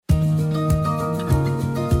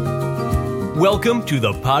Welcome to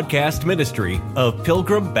the podcast ministry of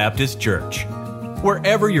Pilgrim Baptist Church.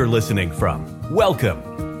 Wherever you're listening from,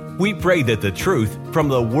 welcome. We pray that the truth from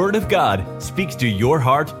the Word of God speaks to your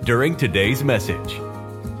heart during today's message.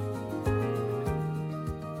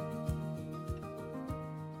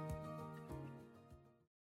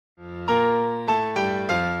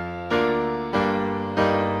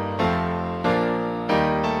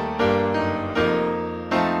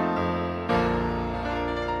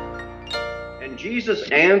 Jesus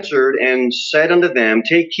answered and said unto them,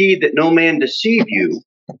 Take heed that no man deceive you,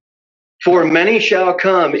 for many shall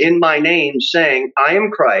come in my name, saying, I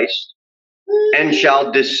am Christ, and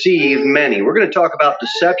shall deceive many. We're going to talk about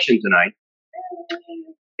deception tonight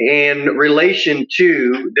in relation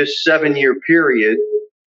to this 7-year period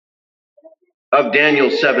of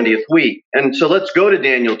Daniel's 70th week. And so let's go to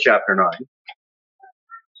Daniel chapter 9.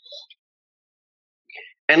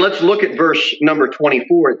 And let's look at verse number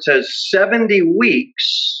 24. It says, 70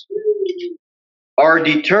 weeks are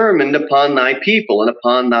determined upon thy people and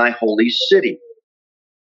upon thy holy city.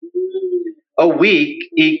 A week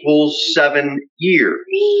equals 7 years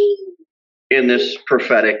in this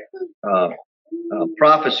prophetic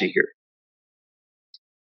prophecy here.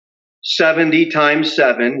 70 times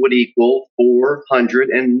 7 would equal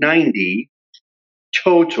 490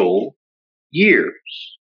 total years.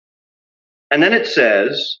 And then it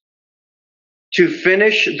says, to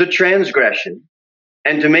finish the transgression,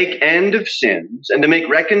 and to make end of sins, and to make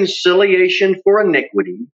reconciliation for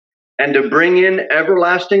iniquity, and to bring in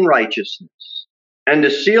everlasting righteousness, and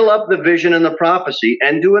to seal up the vision and the prophecy,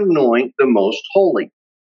 and to anoint the most holy.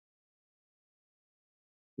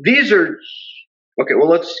 These are, okay, well,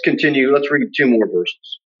 let's continue. Let's read 2 more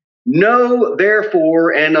verses. Know,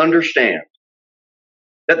 therefore, and understand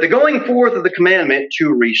that the going forth of the commandment to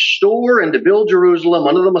restore and to build Jerusalem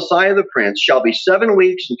under the Messiah the Prince shall be 7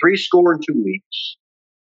 weeks and 62 weeks.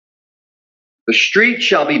 The street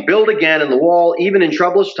shall be built again, and the wall even in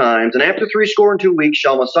troublous times. And after 62 weeks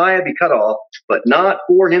shall Messiah be cut off, but not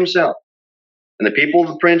for himself. And the people of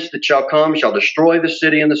the Prince that shall come shall destroy the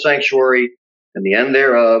city and the sanctuary, and the end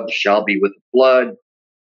thereof shall be with blood.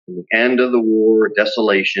 And the end of the war,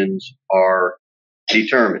 desolations are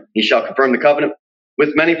determined. He shall confirm the covenant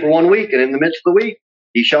with many for 1 week, and in the midst of the week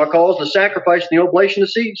he shall cause the sacrifice and the oblation to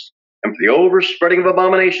cease, and for the overspreading of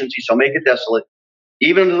abominations he shall make it desolate,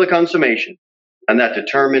 even unto the consummation, and that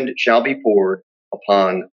determined shall be poured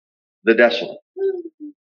upon the desolate.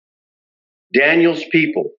 Daniel's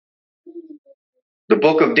people, the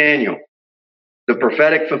book of Daniel, the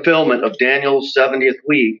prophetic fulfillment of Daniel's 70th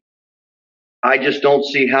week. I just don't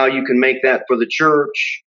see how you can make that for the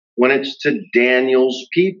church when it's to Daniel's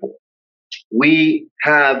people. We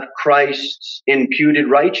have Christ's imputed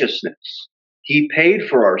righteousness. He paid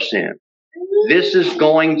for our sin. This is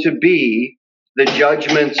going to be the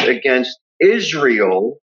judgments against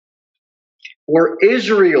Israel for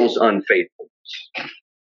Israel's unfaithfulness.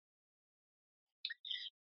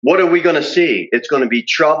 What are we going to see? It's going to be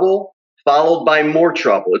trouble followed by more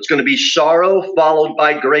trouble. It's going to be sorrow followed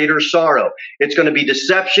by greater sorrow. It's going to be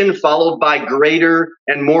deception followed by greater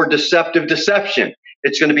and more deceptive deception.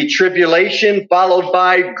 It's going to be tribulation followed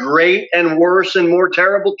by great and worse and more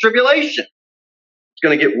terrible tribulation. It's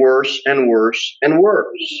going to get worse and worse and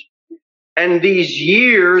worse. And these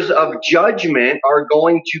years of judgment are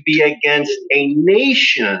going to be against a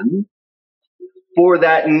nation for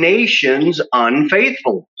that nation's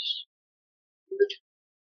unfaithfulness.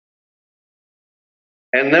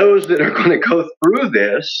 And those that are going to go through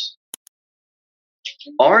this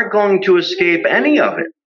aren't going to escape any of it.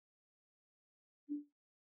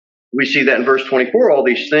 We see that in verse 24, all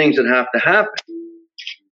these things that have to happen.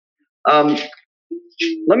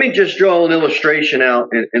 Let me just draw an illustration out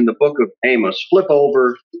in the book of Amos. Flip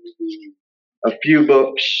over a few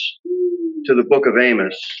books to the book of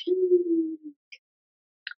Amos.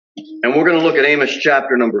 And we're going to look at Amos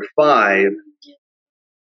chapter number 5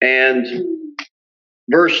 and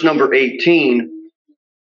verse number 18.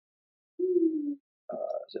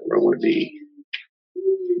 Is that where I want to be?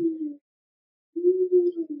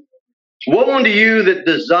 Woe unto you that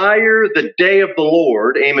desire the day of the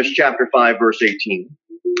Lord, Amos chapter 5, verse 18.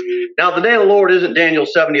 Now, the day of the Lord isn't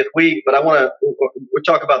Daniel's 70th week, but we'll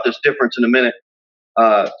talk about this difference in a minute.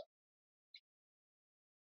 Well,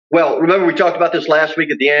 remember we talked about this last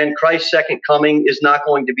week at the end. Christ's second coming is not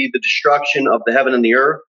going to be the destruction of the heaven and the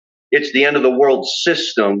earth. It's the end of the world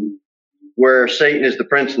system where Satan is the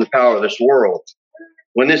prince and the power of this world.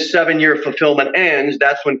 When this 7-year fulfillment ends,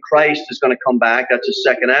 that's when Christ is going to come back. That's his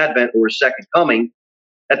second advent or his second coming.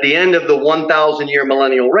 At the end of the 1,000-year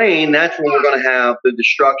millennial reign, that's when we're going to have the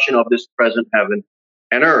destruction of this present heaven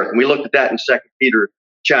and earth. And we looked at that in 2 Peter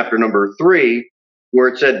chapter number 3, where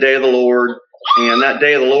it said day of the Lord. And that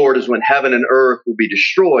day of the Lord is when heaven and earth will be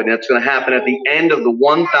destroyed. And that's going to happen at the end of the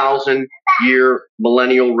 1,000-year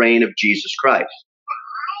millennial reign of Jesus Christ.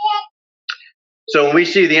 So when we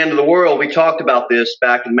see the end of the world, we talked about this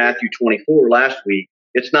back in Matthew 24 last week.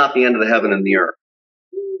 It's not the end of the heaven and the earth.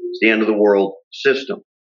 It's the end of the world system.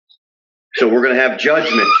 So we're going to have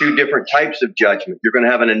judgment, two different types of judgment. You're going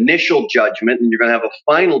to have an initial judgment, and you're going to have a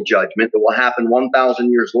final judgment that will happen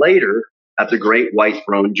 1,000 years later at the great white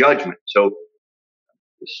throne judgment. So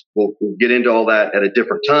we'll get into all that at a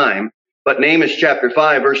different time. But in Amos chapter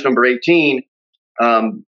 5, verse number 18,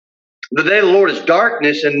 the day of the Lord is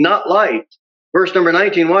darkness and not light. Verse number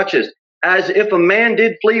 19, watch this. As if a man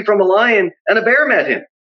did flee from a lion and a bear met him,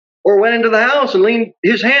 or went into the house and leaned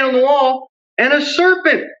his hand on the wall and a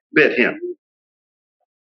serpent bit him.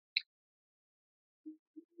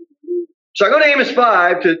 So I go to Amos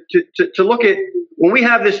 5 to look at when we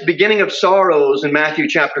have this beginning of sorrows in Matthew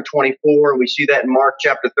chapter 24, and we see that in Mark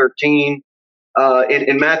chapter 13.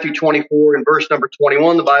 In Matthew 24, in verse number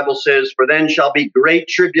 21, the Bible says, "For then shall be great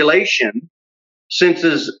tribulation, since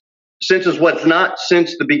is what's not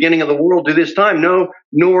since the beginning of the world to this time, no,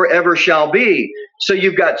 nor ever shall be." So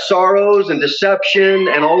you've got sorrows and deception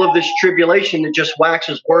and all of this tribulation that just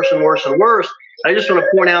waxes worse and worse and worse. I just want to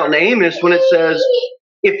point out in Amos when it says,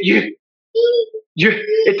 it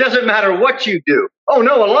doesn't matter what you do. Oh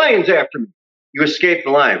no, a lion's after me. You escape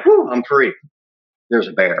the lion. Whew, I'm free. There's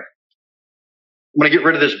a bear. I'm going to get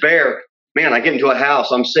rid of this bear. Man, I get into a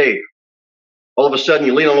house. I'm safe. All of a sudden,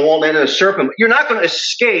 you lean on the wall and there's a serpent. You're not going to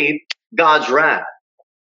escape God's wrath.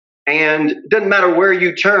 And it doesn't matter where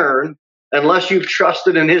you turn, unless you've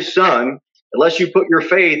trusted in his son, unless you put your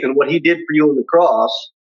faith in what he did for you on the cross,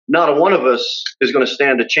 not a one of us is going to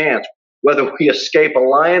stand a chance. Whether we escape a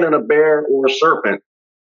lion and a bear or a serpent,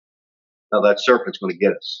 now that serpent's going to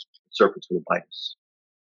get us. The serpent's going to bite us.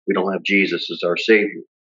 We don't have Jesus as our Savior.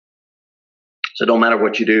 So no matter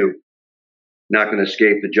what you do, you're not going to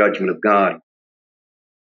escape the judgment of God.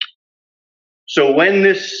 So when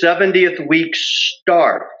this 70th week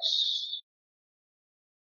starts,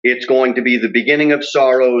 it's going to be the beginning of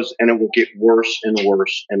sorrows, and it will get worse and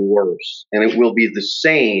worse and worse. And it will be the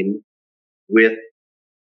same with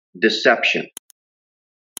deception.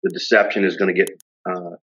 The deception is going to get,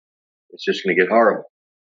 it's just going to get horrible.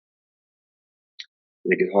 It's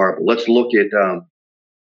going to get horrible. Let's look at,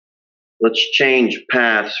 let's change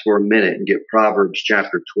paths for a minute and get Proverbs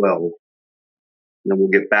chapter 12. And then we'll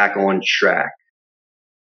get back on track.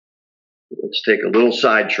 Let's take a little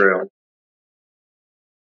side trail.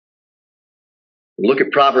 Look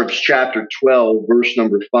at Proverbs chapter 12, verse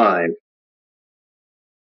number 5.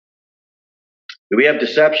 Do we have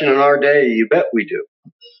deception in our day? You bet we do.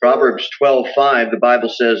 Proverbs 12:5, the Bible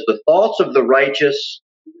says, "The thoughts of the righteous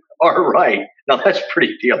are right." Now that's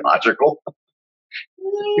pretty theological.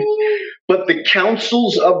 "But the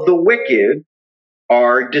counsels of the wicked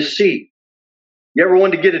are deceit." You ever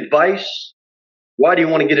want to get advice? Why do you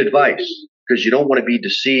want to get advice? Because you don't want to be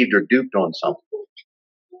deceived or duped on something.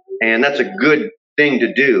 And that's a good thing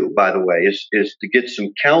to do, by the way, is to get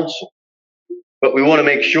some counsel. But we want to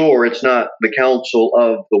make sure it's not the counsel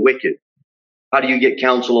of the wicked. How do you get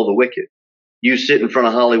counsel of the wicked? You sit in front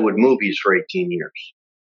of Hollywood movies for 18 years.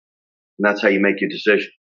 And that's how you make your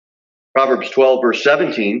decision. Proverbs 12, verse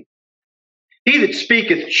 17. "He that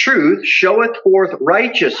speaketh truth showeth forth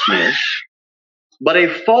righteousness, but a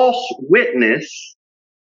false witness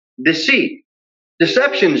deceit."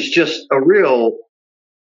 Deception's just a real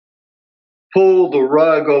pull the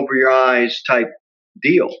rug over your eyes type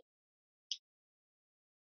deal.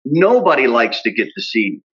 Nobody likes to get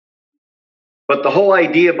deceived. But the whole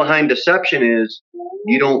idea behind deception is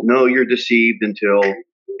you don't know you're deceived until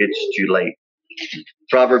it's too late.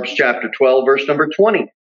 Proverbs chapter 12, verse number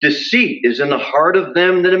 20. "Deceit is in the heart of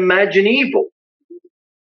them that imagine evil,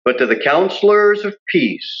 but to the counselors of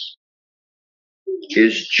peace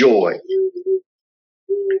is joy."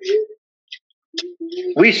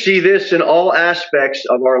 We see this in all aspects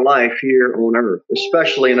of our life here on earth,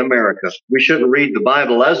 especially in America. We shouldn't read the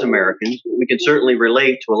Bible as Americans, but we can certainly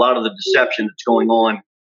relate to a lot of the deception that's going on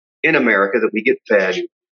in America that we get fed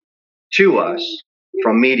to us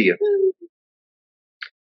from media.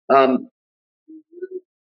 But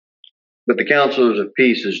the counselors of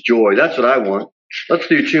peace is joy. That's what I want. Let's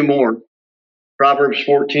do two more. Proverbs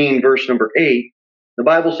 14, verse number 8. The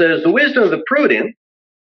Bible says, "The wisdom of the prudent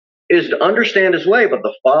is to understand his way, but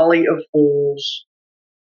the folly of fools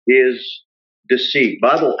is deceit." The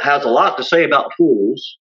Bible has a lot to say about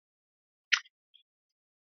fools.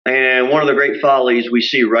 And one of the great follies we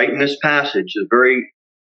see right in this passage, a very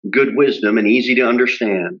good wisdom and easy to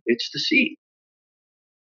understand, it's deceit.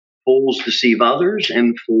 Fools deceive others,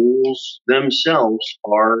 and fools themselves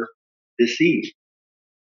are deceived.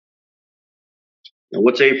 Now,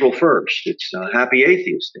 what's April 1st? It's Happy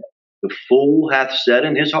Atheist Day. The fool hath said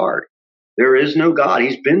in his heart, there is no God.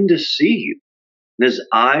 He's been deceived, and his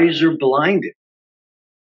eyes are blinded.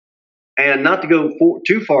 And not to go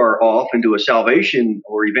too far off into a salvation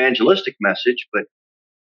or evangelistic message, but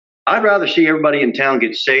I'd rather see everybody in town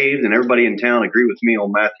get saved than everybody in town agree with me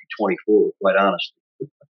on Matthew 24, quite honestly.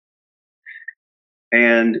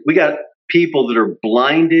 And we got people that are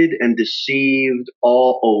blinded and deceived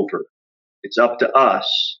all over. It's up to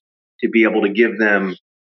us to be able to give them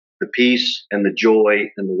the peace and the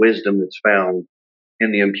joy and the wisdom that's found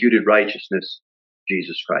in the imputed righteousness of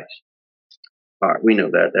Jesus Christ. All right, we know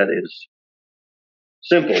that. That is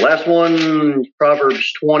simple. Last one,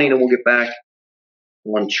 Proverbs 20, and then we'll get back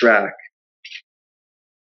on track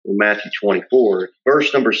in Matthew 24.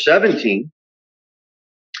 Verse number 17.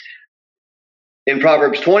 In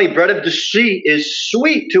Proverbs 20, bread of deceit is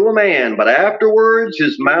sweet to a man, but afterwards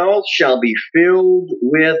his mouth shall be filled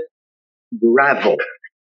with gravel.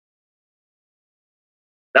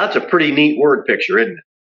 That's a pretty neat word picture, isn't it?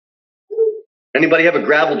 Anybody have a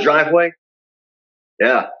gravel driveway?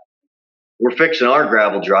 Yeah. We're fixing our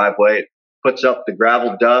gravel driveway. It puts up the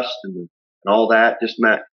gravel dust and all that. Just,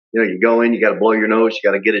 you go in, you got to blow your nose, you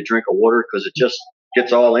got to get a drink of water because it just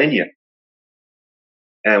gets all in you.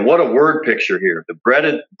 And what a word picture here. The bread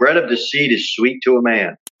of deceit is sweet to a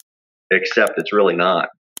man, except it's really not.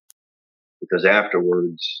 Because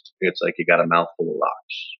afterwards, it's like you got a mouthful of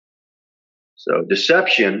rocks. So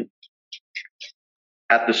deception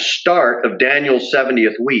at the start of Daniel's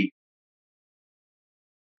 70th week,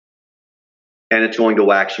 and it's going to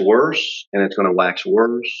wax worse, and it's going to wax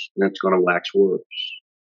worse, and it's going to wax worse.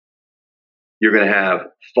 You're going to have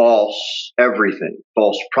false everything,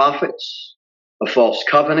 false prophets, a false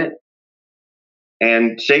covenant.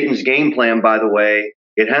 And Satan's game plan, by the way,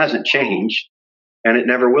 it hasn't changed and it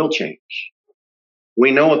never will change.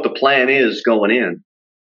 We know what the plan is going in,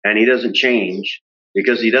 and he doesn't change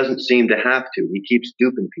because he doesn't seem to have to. He keeps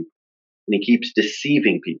duping people and he keeps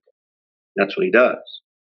deceiving people. That's what he does.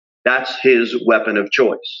 That's his weapon of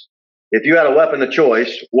choice. If you had a weapon of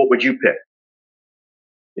choice, what would you pick?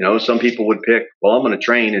 Some people would pick, well, I'm going to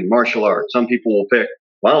train in martial arts. Some people will pick,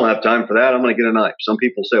 well, I don't have time for that. I'm going to get a knife. Some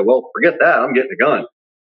people say, well, forget that. I'm getting a gun.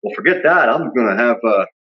 Well, forget that. I'm going to have,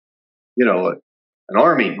 an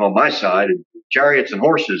army on my side and chariots and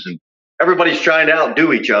horses. And everybody's trying to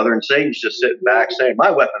outdo each other. And Satan's just sitting back saying,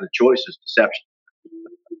 my weapon of choice is deception.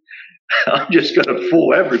 I'm just going to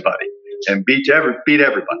fool everybody and beat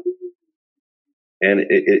everybody. And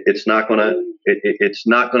it's not going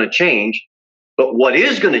to change. But what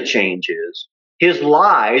is going to change is his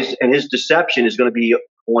lies and his deception is going to be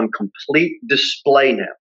on complete display now.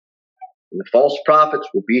 And the false prophets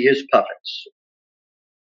will be his puppets.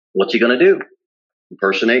 What's he going to do?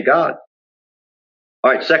 Impersonate God.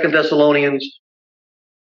 All right, 2 Thessalonians.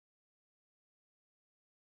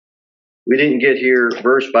 We didn't get here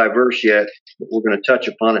verse by verse yet, but we're going to touch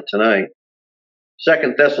upon it tonight.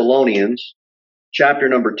 2 Thessalonians, chapter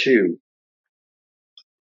number 2.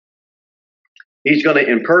 He's going to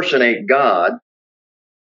impersonate God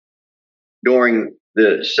during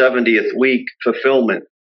the 70th week fulfillment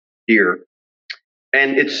here.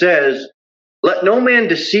 And it says, let no man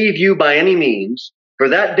deceive you by any means, for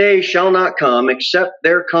that day shall not come, except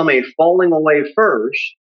there come a falling away first,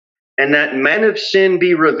 and that man of sin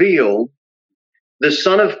be revealed, the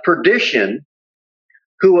son of perdition,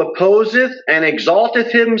 who opposeth and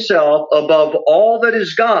exalteth himself above all that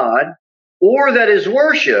is God, or that is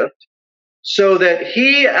worshipped, so that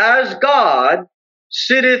he as God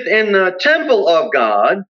sitteth in the temple of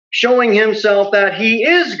God, showing himself that he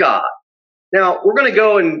is God. Now, we're going to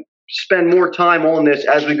go and spend more time on this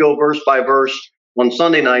as we go verse by verse on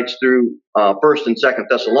Sunday nights through 1st and 2nd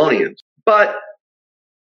Thessalonians. But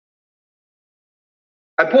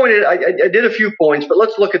I did a few points, but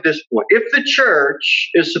let's look at this point. If the church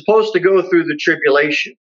is supposed to go through the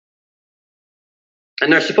tribulation,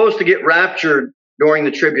 and they're supposed to get raptured during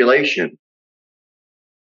the tribulation,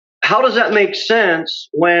 how does that make sense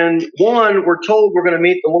when, one, we're told we're going to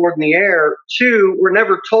meet the Lord in the air, two, we're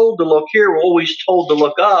never told to look here, we're always told to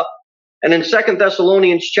look up, and in 2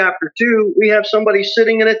 Thessalonians chapter 2, we have somebody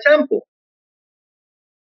sitting in a temple.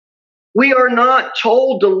 We are not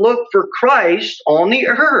told to look for Christ on the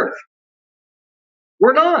earth.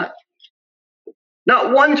 We're not.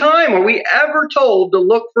 Not one time are we ever told to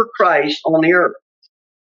look for Christ on the earth.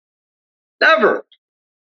 Never.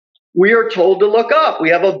 We are told to look up. We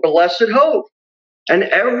have a blessed hope. And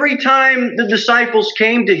every time the disciples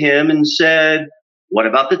came to him and said, what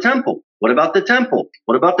about the temple? What about the temple?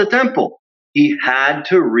 What about the temple? He had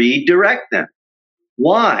to redirect them.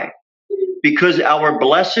 Why? Because our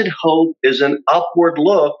blessed hope is an upward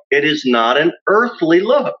look. It is not an earthly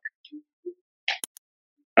look.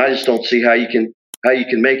 I just don't see how you can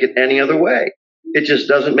make it any other way. It just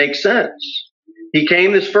doesn't make sense. He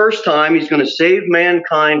came this first time. He's going to save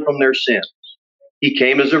mankind from their sins. He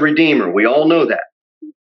came as a redeemer. We all know that.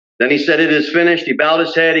 Then he said, it is finished. He bowed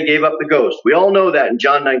his head. He gave up the ghost. We all know that in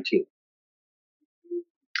John 19.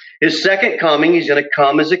 His second coming, he's going to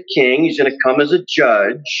come as a king. He's going to come as a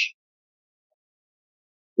judge.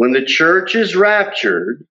 When the church is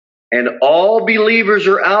raptured and all believers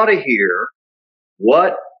are out of here,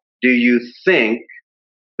 what do you think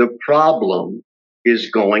the problem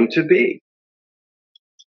is going to be?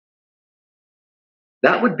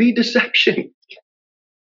 That would be deception.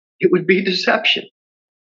 It would be deception.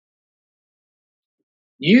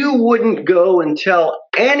 You wouldn't go and tell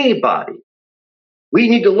anybody, we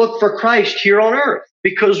need to look for Christ here on earth,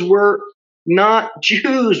 because we're not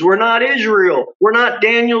Jews. We're not Israel. We're not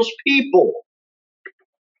Daniel's people.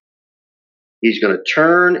 He's going to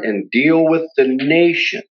turn and deal with the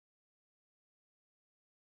nation.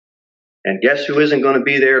 And guess who isn't going to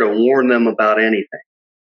be there to warn them about anything?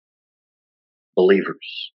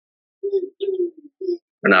 Believers.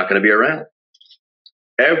 They're not going to be around.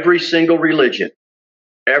 Every single religion,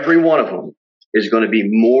 every one of them, is going to be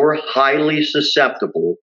more highly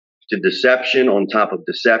susceptible to deception on top of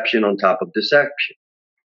deception on top of deception.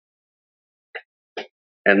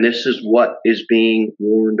 And this is what is being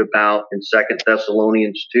warned about in 2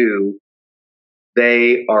 Thessalonians 2.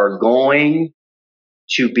 They are going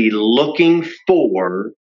to be looking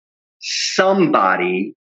for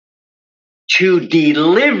somebody to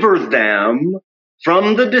deliver them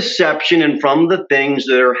from the deception and from the things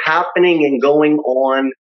that are happening and going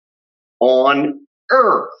on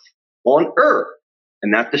earth.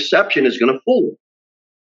 And that deception is going to fool.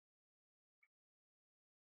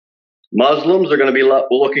 Muslims are going to be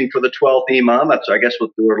looking for the 12th Imam. That's, I guess,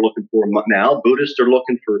 what we're looking for now. Buddhists are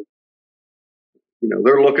looking for,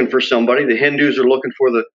 they're looking for somebody. The Hindus are looking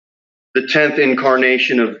for the 10th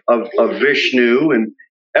incarnation of Vishnu. And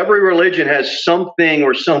every religion has something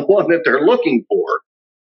or someone that they're looking for.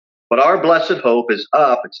 But our blessed hope is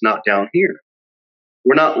up. It's not down here.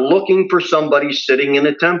 We're not looking for somebody sitting in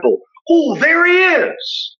a temple. Oh, there he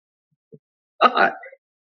is. God.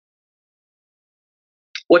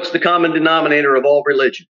 What's the common denominator of all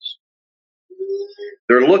religions?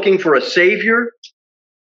 They're looking for a savior.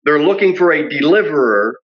 They're looking for a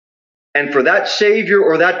deliverer. And for that savior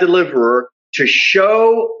or that deliverer to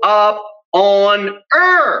show up on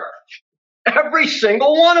earth. Every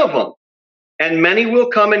single one of them. And many will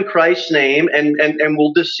come in Christ's name and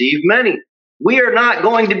will deceive many. We are not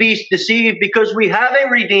going to be deceived because we have a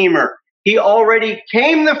Redeemer. He already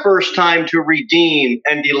came the first time to redeem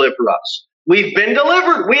and deliver us. We've been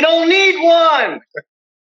delivered. We don't need one.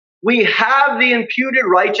 We have the imputed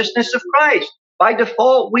righteousness of Christ. By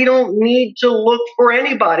default, we don't need to look for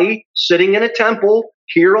anybody sitting in a temple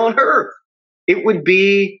here on earth. It would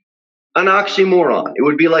be an oxymoron. It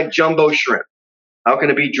would be like jumbo shrimp. How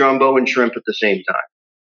can it be jumbo and shrimp at the same time?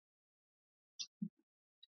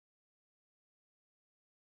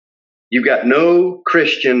 You've got no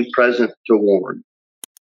Christian present to warn.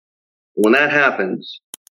 When that happens,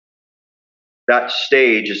 that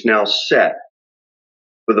stage is now set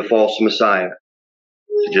for the false Messiah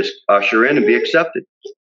to just usher in and be accepted.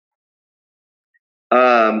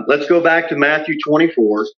 Let's go back to Matthew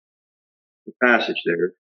 24, the passage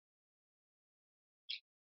there.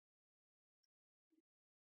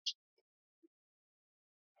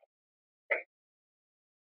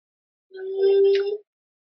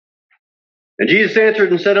 And Jesus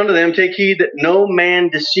answered and said unto them, take heed that no man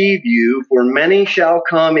deceive you, for many shall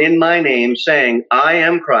come in my name, saying, I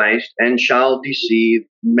am Christ, and shall deceive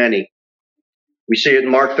many. We see it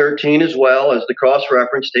in Mark 13 as well as the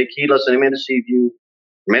cross-reference, take heed lest any man deceive you.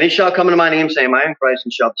 Many shall come into my name, saying, I am Christ,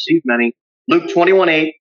 and shall deceive many. Luke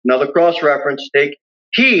 21:8, another cross-reference, take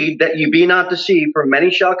heed that you be not deceived, for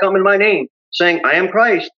many shall come in my name, saying, I am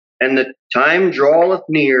Christ, and the time draweth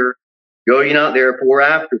near, go ye not therefore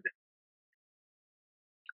after them.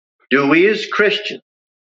 Do we as Christians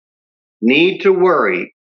need to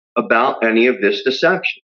worry about any of this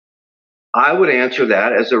deception? I would answer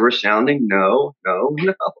that as a resounding no, no,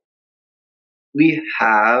 no. We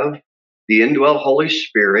have the indwelt Holy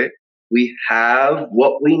Spirit. We have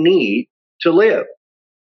what we need to live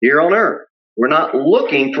here on earth. We're not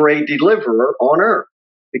looking for a deliverer on earth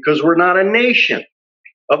because we're not a nation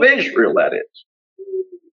of Israel, that is.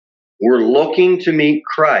 We're looking to meet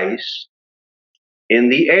Christ in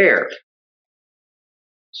the air.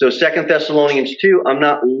 So 2 Thessalonians 2, I'm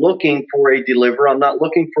not looking for a deliverer. I'm not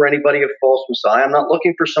looking for anybody, a false Messiah. I'm not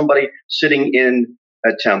looking for somebody sitting in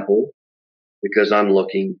a temple, because I'm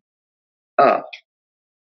looking up.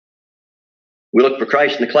 We look for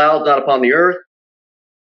Christ in the clouds, not upon the earth.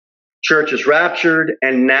 Church is raptured,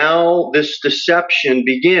 and now this deception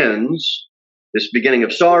begins. This beginning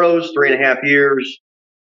of sorrows, 3.5 years.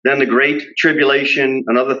 Then the great tribulation,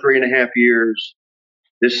 another 3.5 years.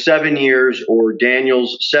 This 7 years, or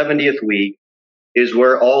Daniel's 70th week, is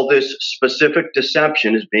where all this specific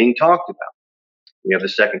deception is being talked about. We have the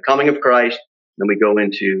second coming of Christ, then we go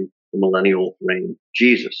into the millennial reign of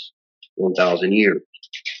Jesus, 1,000 years.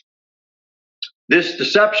 This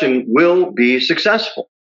deception will be successful,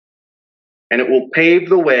 and it will pave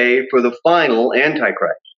the way for the final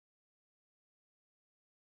Antichrist.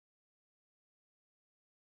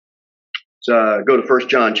 Let's go to 1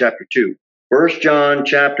 John chapter 2. 1 John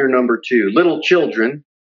chapter number 2. Little children,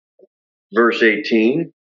 verse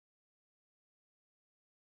 18.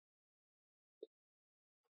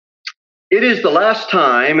 It is the last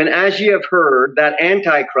time, and as ye have heard, that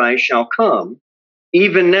Antichrist shall come.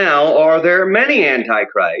 Even now are there many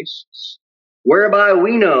antichrists, whereby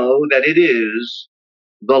we know that it is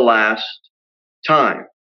the last time.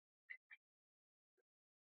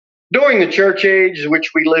 During the church age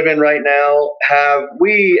which we live in right now, have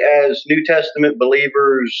we as New Testament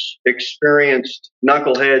believers experienced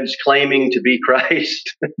knuckleheads claiming to be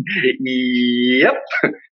Christ? Yep,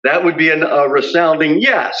 that would be a resounding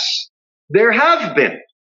yes. There have been.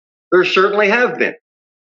 There certainly have been.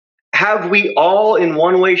 Have we all in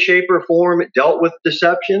one way, shape, or form dealt with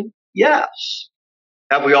deception? Yes.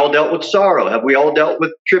 Have we all dealt with sorrow? Have we all dealt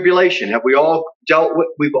with tribulation? We've all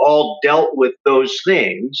dealt with those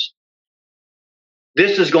things.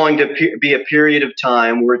 This is going to be a period of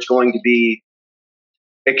time where it's going to be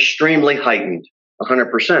extremely heightened,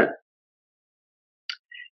 100%.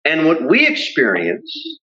 And what we experience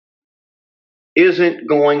isn't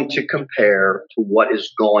going to compare to what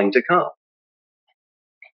is going to come.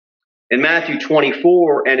 In Matthew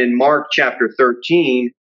 24 and in Mark chapter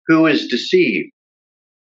 13, who is deceived?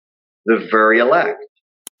 The very elect.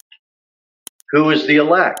 Who is the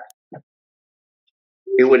elect?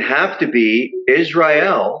 It would have to be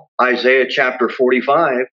Israel, Isaiah chapter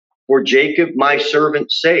 45, for Jacob my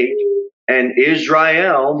servant's sake, and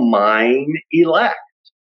Israel mine elect.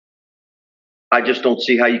 I just don't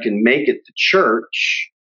see how you can make it the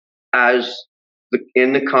church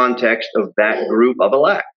in the context of that group of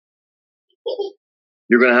elect.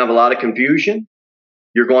 You're going to have a lot of confusion.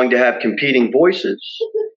 You're going to have competing voices.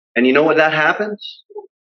 And you know what that happens?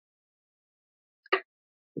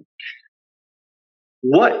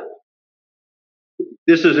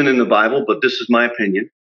 This isn't in the Bible, but this is my opinion.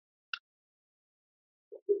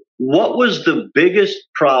 What was the biggest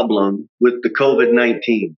problem with the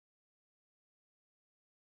COVID-19?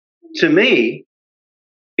 To me,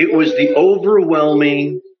 it was the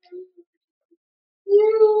overwhelming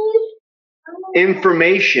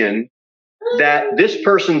information that this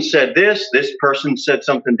person said this person said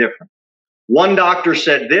something different. One doctor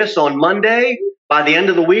said this on Monday. By the end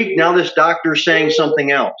of the week, now this doctor is saying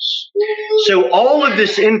something else. So all of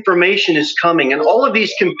this information is coming, and all of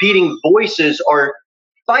these competing voices are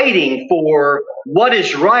fighting for what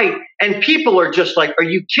is right. And people are just like, are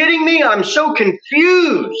you kidding me? I'm so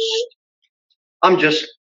confused. I'm just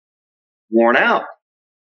worn out.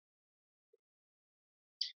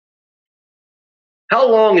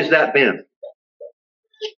 How long has that been?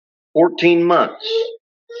 14 months.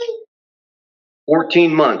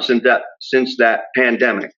 14 months since that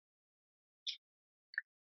pandemic.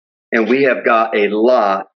 And we have got a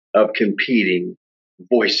lot of competing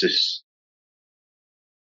voices.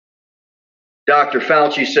 Dr.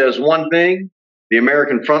 Fauci says one thing, the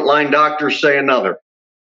American frontline doctors say another.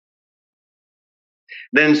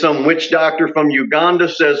 Then some witch doctor from Uganda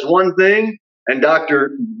says one thing, and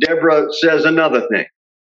Dr. Deborah says another thing.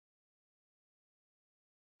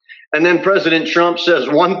 And then President Trump says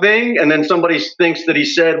one thing, and then somebody thinks that he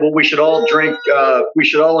said, well, we should all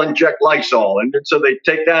inject Lysol. And so they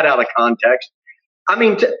take that out of context. I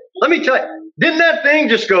mean, let me tell you, didn't that thing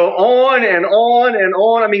just go on and on and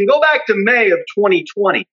on? I mean, go back to May of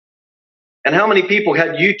 2020. And how many people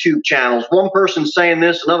had YouTube channels? One person saying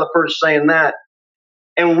this, another person saying that.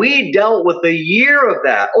 And we dealt with a year of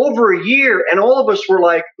that, over a year. And all of us were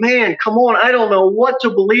like, man, come on, I don't know what to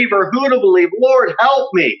believe or who to believe. Lord,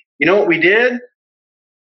 help me. You know what we did?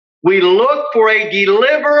 We looked for a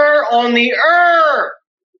deliverer on the earth.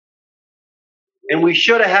 And we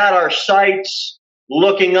should have had our sights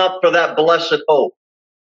looking up for that blessed hope.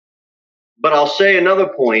 But I'll say another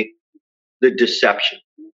point, the deception.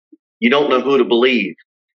 You don't know who to believe.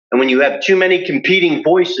 And when you have too many competing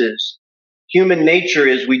voices, human nature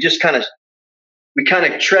is we kind of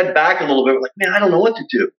tread back a little bit. We're like, man, I don't know what to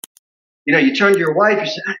do. You know, you turn to your wife, you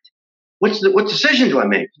say, what decision do I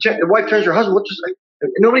make? The wife turns to her husband,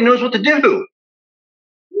 nobody knows what to do.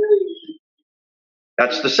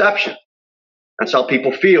 That's deception. That's how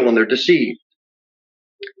people feel when they're deceived.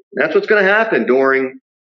 And that's what's going to happen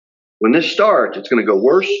when this starts. It's going to go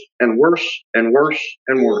worse and worse and worse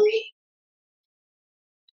and worse.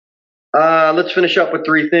 Let's finish up with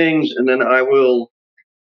 3 things, and then I will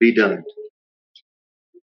be done.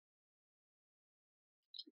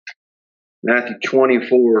 Matthew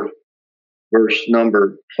 24, verse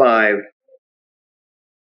number 5.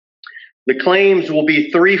 The claims will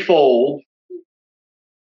be threefold.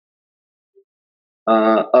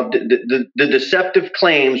 Of the deceptive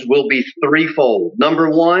claims will be threefold. Number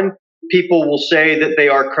 1, people will say that they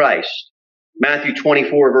are Christ. Matthew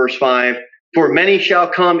 24, verse 5. For many shall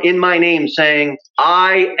come in my name saying,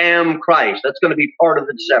 I am Christ. That's going to be part of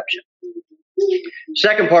the deception.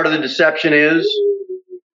 Second part of the deception is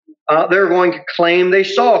they're going to claim they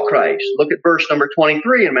saw Christ. Look at verse number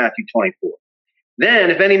 23 in Matthew 24. Then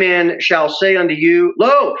if any man shall say unto you,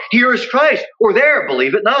 lo, here is Christ, or there,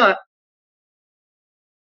 believe it not.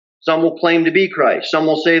 Some will claim to be Christ. Some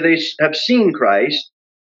will say they have seen Christ.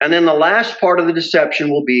 And then the last part of the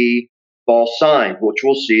deception will be false signs, which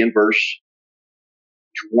we'll see in verse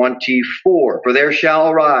 24. For there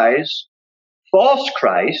shall arise false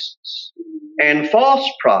Christs and false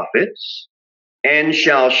prophets, and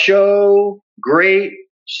shall show great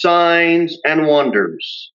signs and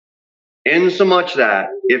wonders, insomuch that,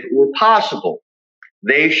 if it were possible,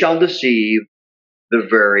 they shall deceive the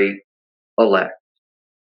very elect.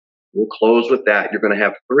 We'll close with that. You're going to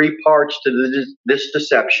have 3 parts to this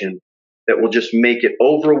deception that will just make it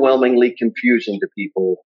overwhelmingly confusing to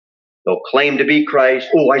people. They'll claim to be Christ.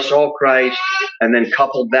 Oh, I saw Christ. And then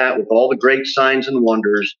couple that with all the great signs and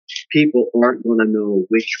wonders. People aren't going to know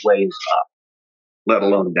which way is up, let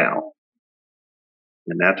alone down.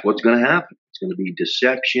 And that's what's going to happen. It's going to be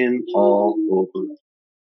deception all over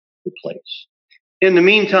the place. In the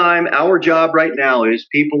meantime, our job right now is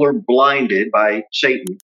people are blinded by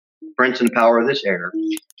Satan, prince and power of this air.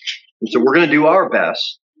 And so we're going to do our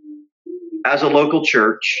best as a local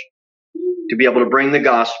church to be able to bring the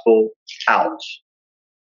gospel out.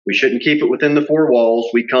 We shouldn't keep it within the 4 walls.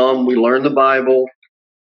 We come, we learn the Bible,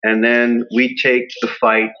 and then we take the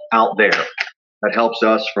fight out there. That helps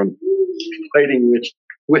us from fighting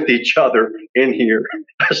with each other in here,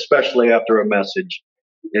 especially after a message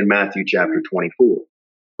in Matthew chapter 24.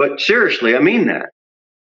 But seriously, I mean that.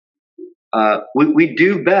 We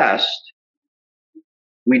do best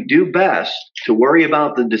to worry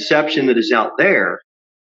about the deception that is out there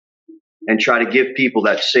and try to give people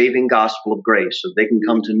that saving gospel of grace so they can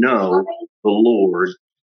come to know the Lord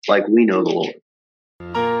like we know the Lord.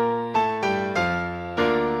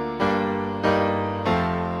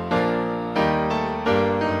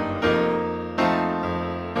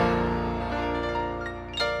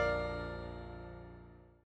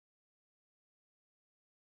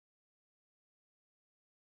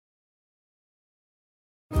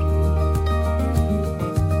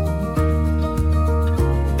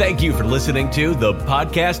 Thank you for listening to the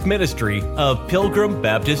podcast ministry of Pilgrim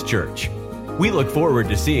Baptist Church. We look forward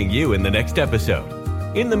to seeing you in the next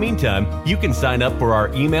episode. In the meantime, you can sign up for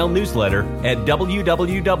our email newsletter at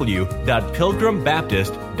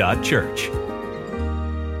www.pilgrimbaptist.church.